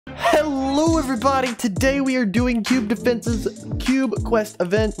Hello everybody, today we are doing Cube Defense's Cube Quest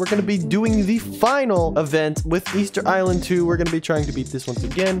event. We're going to be doing the final event with Easter Island 2. We're going to be trying to beat this once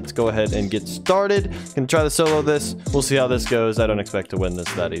again. Let's go ahead and get started. Gonna try to solo this. We'll see how this goes. I don't expect to win this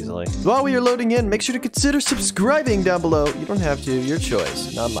that easily. While we are loading in, make sure to consider subscribing down below. You don't have to, your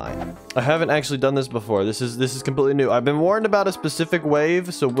choice, not mine. I haven't actually done this before. This is completely new. I've been warned about a specific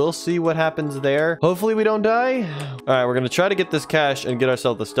wave, so we'll see what happens there. Hopefully we don't die. All right, we're going to try to get this cash and get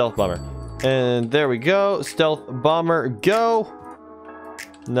ourselves the stealth bomber. And there we go. Stealth bomber, go.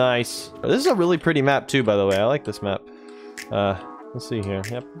 Nice. This is a really pretty map too, by the way. I like this map. Let's see here.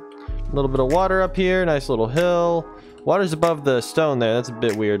 Yep. A little bit of water up here. Nice little hill. Water's above the stone there. That's a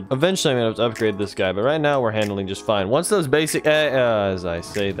bit weird. Eventually, I'm going to have to upgrade this guy, but right now we're handling just fine. Once those basic... as I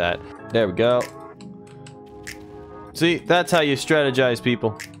say that. There we go. See, that's how you strategize,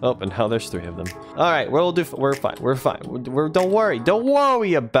 people. Oh, and now there's 3 of them. All right, we're fine. We're fine. Don't worry. Don't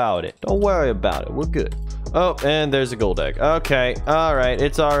worry about it. Don't worry about it. We're good. Oh, and there's a gold egg. Okay. All right.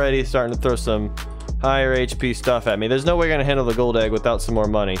 It's already starting to throw some higher HP stuff at me. There's no way we're gonna handle the gold egg without some more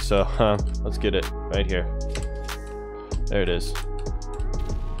money. So let's get it right here. There it is.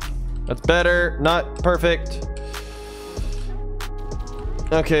 That's better. Not perfect.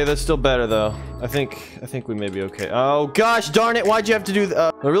 Okay, that's still better though. I think we may be okay. Oh gosh, darn it! Why'd you have to do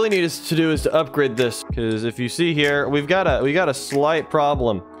that? What I really need us to do is to upgrade this, because if you see here, we got a slight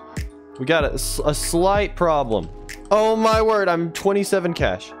problem. We got a slight problem. Oh my word! I'm 27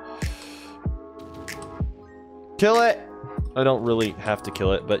 cash. Kill it. I don't really have to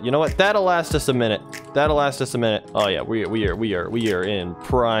kill it, but you know what? That'll last us a minute. That'll last us a minute. Oh yeah, we are in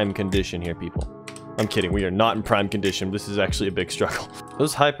prime condition here, people. I'm kidding, we are not in prime condition. This is actually a big struggle.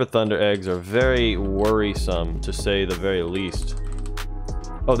 Those Hyper Thunder eggs are very worrisome, to say the very least.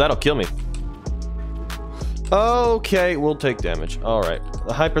 Oh, that'll kill me. Okay, we'll take damage. All right,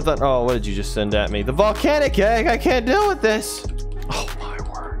 the Hyper Thunder. Oh, what did you just send at me? The volcanic egg. I can't deal with this. Oh my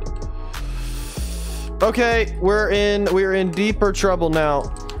word. Okay, we're in deeper trouble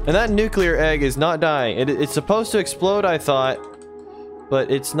now, and that nuclear egg is not dying. It's supposed to explode, I thought. But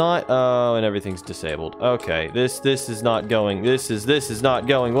it's not. Oh, and everything's disabled. Okay, this is not going. This is not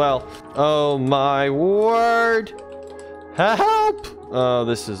going well. Oh my word! Help! Oh,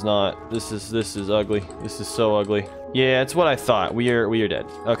 this is not. This is ugly. This is so ugly. Yeah, it's what I thought. We are dead.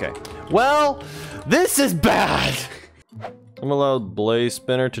 Okay. Well, this is bad. I'm gonna allow Blaze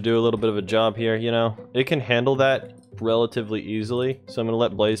Spinner to do a little bit of a job here. You know, it can handle that relatively easily. So I'm gonna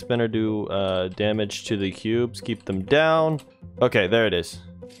let Blaze Spinner do damage to the cubes. Keep them down. Okay, there it is.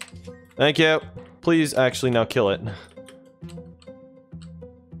 Thank you. Please actually now kill it.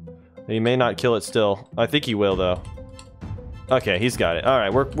 He may not kill it still. I think he will though. Okay, he's got it. All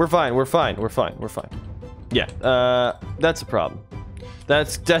right, we're fine. We're fine. We're fine. We're fine. Yeah, that's a problem.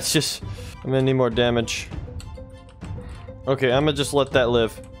 That's just. I'm gonna need more damage. Okay, I'm gonna just let that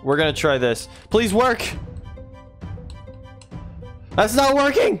live. We're gonna try this. Please work. That's not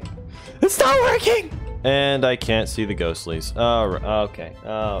working. It's not working. And I can't see the ghostlies. Oh, okay.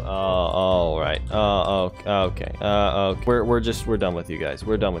 All right. Okay. We're done with you guys.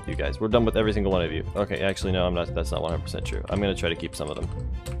 We're done with you guys. We're done with every single one of you. Okay, actually, no, I'm not. That's not 100% true. I'm gonna try to keep some of them.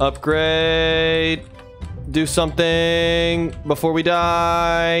 Upgrade. Do something before we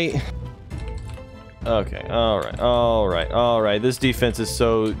die. Okay. All right. This defense is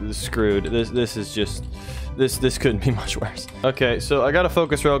so screwed. This is just. This couldn't be much worse. Okay, so I gotta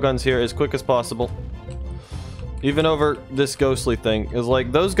focus railguns here as quick as possible. Even over this ghostly thing. Is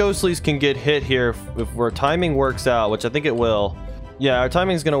like, those ghostlies can get hit here if our timing works out, which I think it will. Yeah, our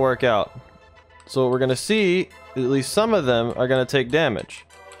timing's gonna work out. So what we're gonna see, at least some of them are gonna take damage.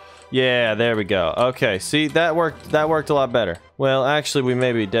 Yeah, there we go. Okay, see, that worked a lot better. Well, actually, we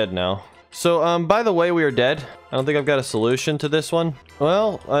may be dead now. So, by the way, we are dead. I don't think I've got a solution to this one.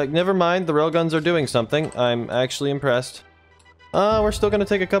 Well, never mind. The railguns are doing something. I'm actually impressed. We're still gonna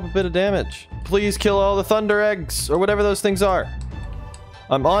take a couple bit of damage. Please kill all the thunder eggs, or whatever those things are.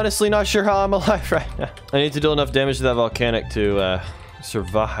 I'm honestly not sure how I'm alive right now. I need to deal enough damage to that volcanic to,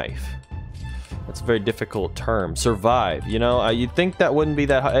 survive. That's a very difficult term. Survive, you know? You'd think that wouldn't be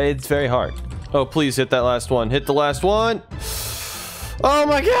that hard. It's very hard. Oh, please hit that last one. Hit the last one! Oh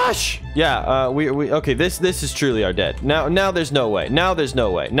my gosh! Yeah, okay, this is truly our dead. Now there's no way. Now there's no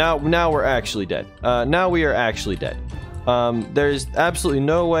way. Now we're actually dead. Now we are actually dead. There's absolutely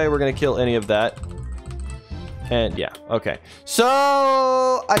no way we're gonna kill any of that. And yeah, okay.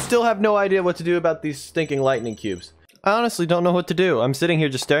 So I still have no idea what to do about these stinking lightning cubes. I honestly don't know what to do. I'm sitting here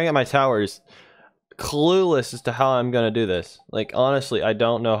just staring at my towers, clueless as to how I'm gonna do this. Like, honestly, I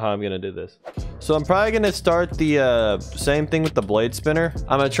don't know how I'm gonna do this. So So I'm probably gonna start the same thing with the blade spinner.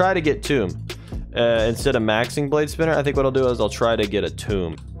 I'm gonna try to get tomb instead of maxing blade spinner. I think what I'll do is I'll try to get a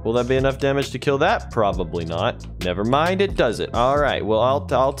tomb. Will that be enough damage to kill that? Probably not. Never mind, it does it. All right, well,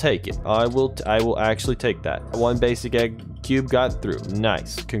 I'll take it. I will actually take that. One basic egg cube got through.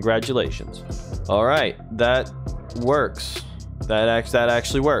 Nice. Congratulations. All right, that works. That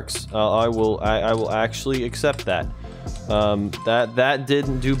actually works. I will actually accept that. That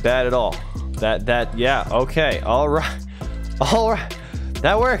didn't do bad at all. Yeah, okay. All right.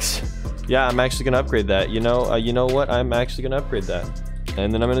 That works. Yeah, I'm actually gonna upgrade that. You know what? I'm actually gonna upgrade that.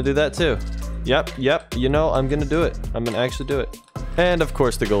 And then I'm gonna do that too. Yep. You know, I'm gonna do it. I'm gonna actually do it. And of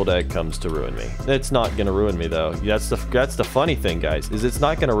course the gold egg comes to ruin me. It's not gonna ruin me though. That's the funny thing, guys, is it's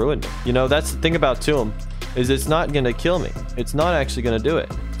not gonna ruin me. You know, that's the thing about tomb, is it's not gonna kill me. It's not actually gonna do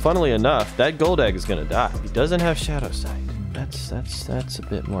it. Funnily enough, that gold egg is gonna die. He doesn't have shadow sight. That's a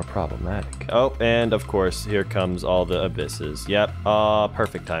bit more problematic. Oh, and of course, here comes all the abysses. Yep,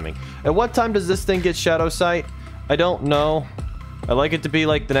 perfect timing. At what time does this thing get shadow sight? I don't know. I like it to be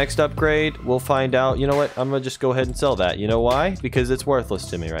like the next upgrade. We'll find out. You know what? I'm gonna just go ahead and sell that. You know why? Because it's worthless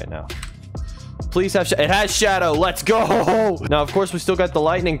to me right now. Please have it has shadow. Let's go. Now, of course, we still got the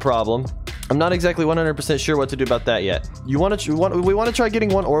lightning problem. I'm not exactly 100% sure what to do about that yet. We want to try getting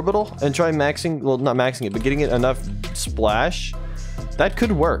one orbital and try maxing, well, not maxing it, but getting it enough splash. That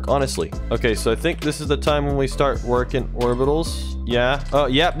could work, honestly. Okay, so I think this is the time when we start working orbitals. Yeah. Oh,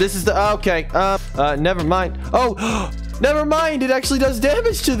 yeah. This is the okay. Never mind. Oh, never mind. It actually does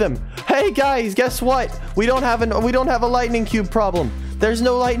damage to them. Hey guys, guess what? We don't have a lightning cube problem. There's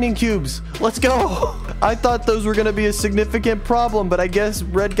no lightning cubes. Let's go. I thought those were gonna be a significant problem, but I guess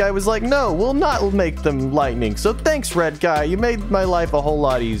red guy was like, no, we'll not make them lightning. So thanks, red guy. You made my life a whole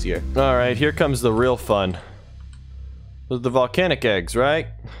lot easier. All right, here comes the real fun. The volcanic eggs, right?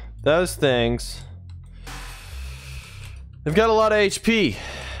 Those things. They've got a lot of HP,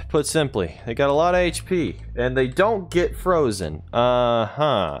 put simply. They got a lot of HP, and they don't get frozen.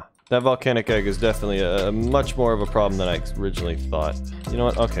 That volcanic egg is definitely a much more of a problem than I originally thought. You know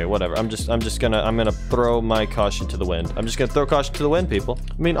what? Okay, whatever. I'm gonna throw my caution to the wind. I'm just gonna throw caution to the wind, people.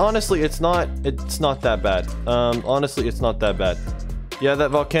 I mean, honestly, it's not that bad. Honestly, it's not that bad. Yeah,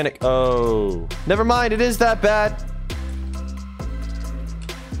 that volcanic. Oh, never mind. It is that bad.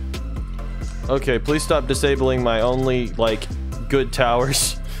 Okay, please stop disabling my only like good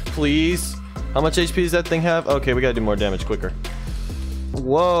towers, please. How much HP does that thing have? Okay, we gotta do more damage quicker.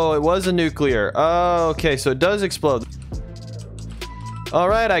 Whoa, it was a nuclear. Oh, okay, so it does explode. All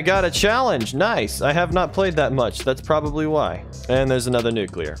right, I got a challenge. Nice. I have not played that much. That's probably why. And there's another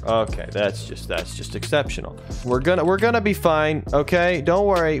nuclear. Okay, that's just exceptional. We're gonna be fine. Okay, don't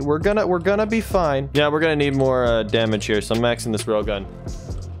worry. We're gonna be fine. Yeah, we're gonna need more damage here. So I'm maxing this railgun.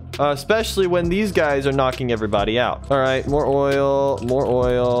 Especially when these guys are knocking everybody out. All right, more oil, more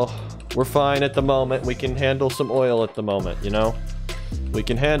oil. We're fine at the moment. We can handle some oil at the moment, you know? We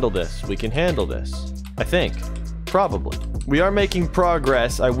can handle this. We can handle this. I think. Probably. We are making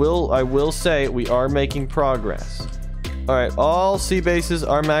progress. I will say we are making progress. All right, all sea bases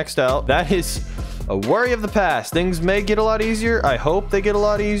are maxed out. That is a worry of the past. Things may get a lot easier. I hope they get a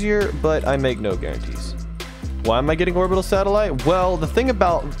lot easier, but I make no guarantees. Why am I getting orbital satellite? Well, the thing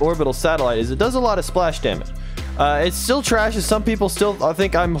about orbital satellite is it does a lot of splash damage. It's still trash, as some people still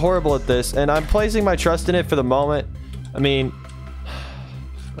think I'm horrible at this, and I'm placing my trust in it for the moment. I mean,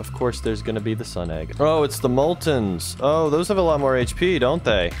 of course there's gonna be the sun egg. Oh, it's the moltens. Oh, those have a lot more HP, don't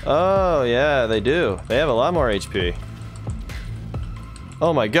they? Oh, yeah, they do. They have a lot more HP.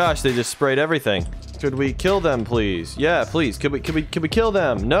 Oh my gosh, they just sprayed everything. Could we kill them, please? Yeah, please. Could we kill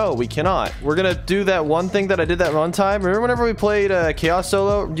them? No, we cannot. We're gonna do that one thing that I did that one time. Remember whenever we played Chaos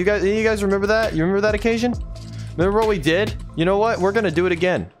Solo? Any of you guys remember that? You remember that occasion? Remember what we did? You know what? We're gonna do it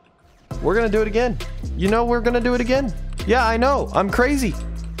again. We're gonna do it again. You know, we're gonna do it again. Yeah, I know. I'm crazy.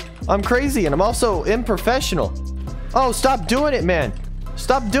 I'm crazy, and I'm also unprofessional. Oh, stop doing it, man.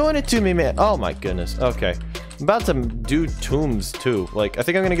 Stop doing it to me, man. Oh my goodness. Okay. I'm about to do tombs too. Like, I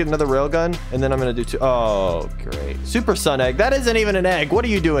think I'm gonna get another railgun, and then I'm gonna do oh, great. Super sun egg. That isn't even an egg. What are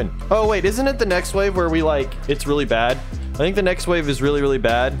you doing? Oh, wait, isn't it the next wave where we, like, it's really bad? I think the next wave is really, really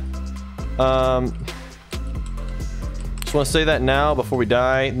bad. Just want to say that now before we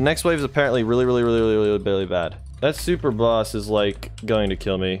die. The next wave is apparently really, really, really, really, really, really bad. That super boss is, like, going to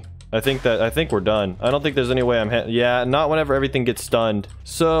kill me. I think we're done. I don't think there's any way I'm yeah, not whenever everything gets stunned.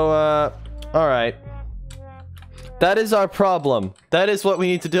 So, all right. That is our problem. That is what we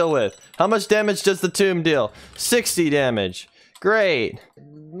need to deal with. How much damage does the tomb deal? 60 damage. Great.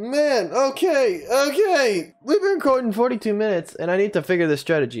 Man, okay. We've been recording 42 minutes, and I need to figure this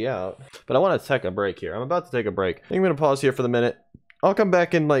strategy out. But I want to take a break here. I'm about to take a break. I think I'm gonna pause here for the minute. I'll come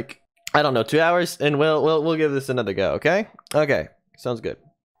back in like, I don't know, 2 hours, and we'll give this another go. Okay? Okay. Sounds good.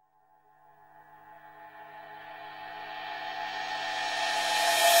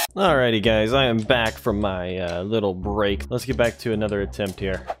 Alrighty guys, I am back from my little break. Let's get back to another attempt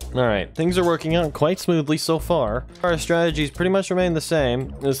here. Alright, things are working out quite smoothly so far. Our strategies pretty much remain the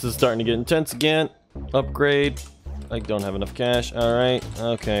same. This is starting to get intense again. Upgrade. I don't have enough cash. Alright,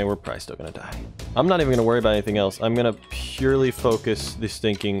 okay, we're probably still gonna die. I'm not even gonna worry about anything else. I'm gonna purely focus the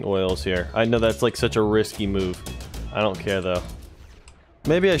stinking oils here. I know that's like such a risky move. I don't care though.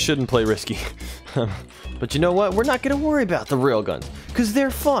 Maybe I shouldn't play risky. But you know what? We're not going to worry about the rail guns, because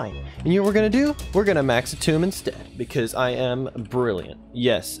they're fine. And you know what we're going to do? We're going to max a tomb instead, because I am brilliant.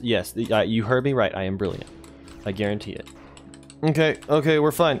 Yes, you heard me right. I am brilliant. I guarantee it. Okay,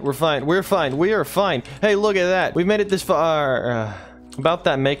 we're fine. We are fine. Hey, look at that. We've made it this far. About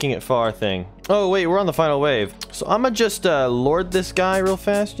that making it far thing. Oh, wait, we're on the final wave. So I'm going to just lord this guy real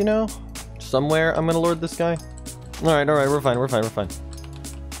fast, you know? Somewhere I'm going to lord this guy. All right, we're fine.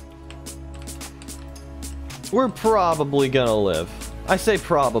 We're probably gonna live. I say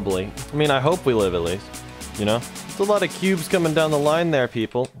probably. I mean, I hope we live at least. You know? There's a lot of cubes coming down the line there,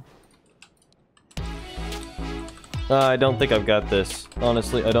 people. I don't think I've got this.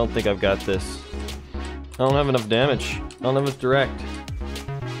 Honestly, I don't think I've got this. I don't have enough damage. I don't have enough direct.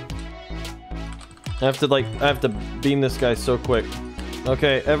 I have to beam this guy so quick.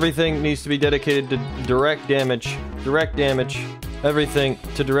 Okay, everything needs to be dedicated to direct damage. Direct damage. Everything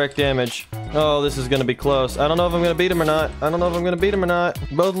to direct damage. Oh, this is gonna be close. I don't know if I'm gonna beat him or not.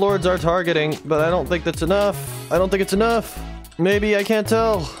 Both lords are targeting, but I don't think that's enough. I don't think it's enough. Maybe, I can't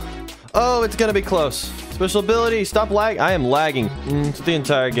tell. Oh, it's gonna be close. Special ability, stop lag. I am lagging. So the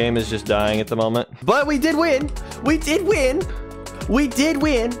entire game is just dying at the moment. But we did win. We did win.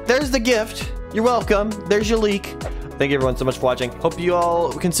 There's the gift. You're welcome. There's your leak. Thank you everyone so much for watching. Hope you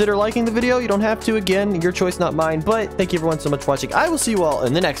all consider liking the video. You don't have to, again, your choice, not mine. But thank you everyone so much for watching. I will see you all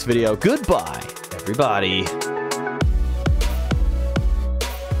in the next video. Goodbye, everybody.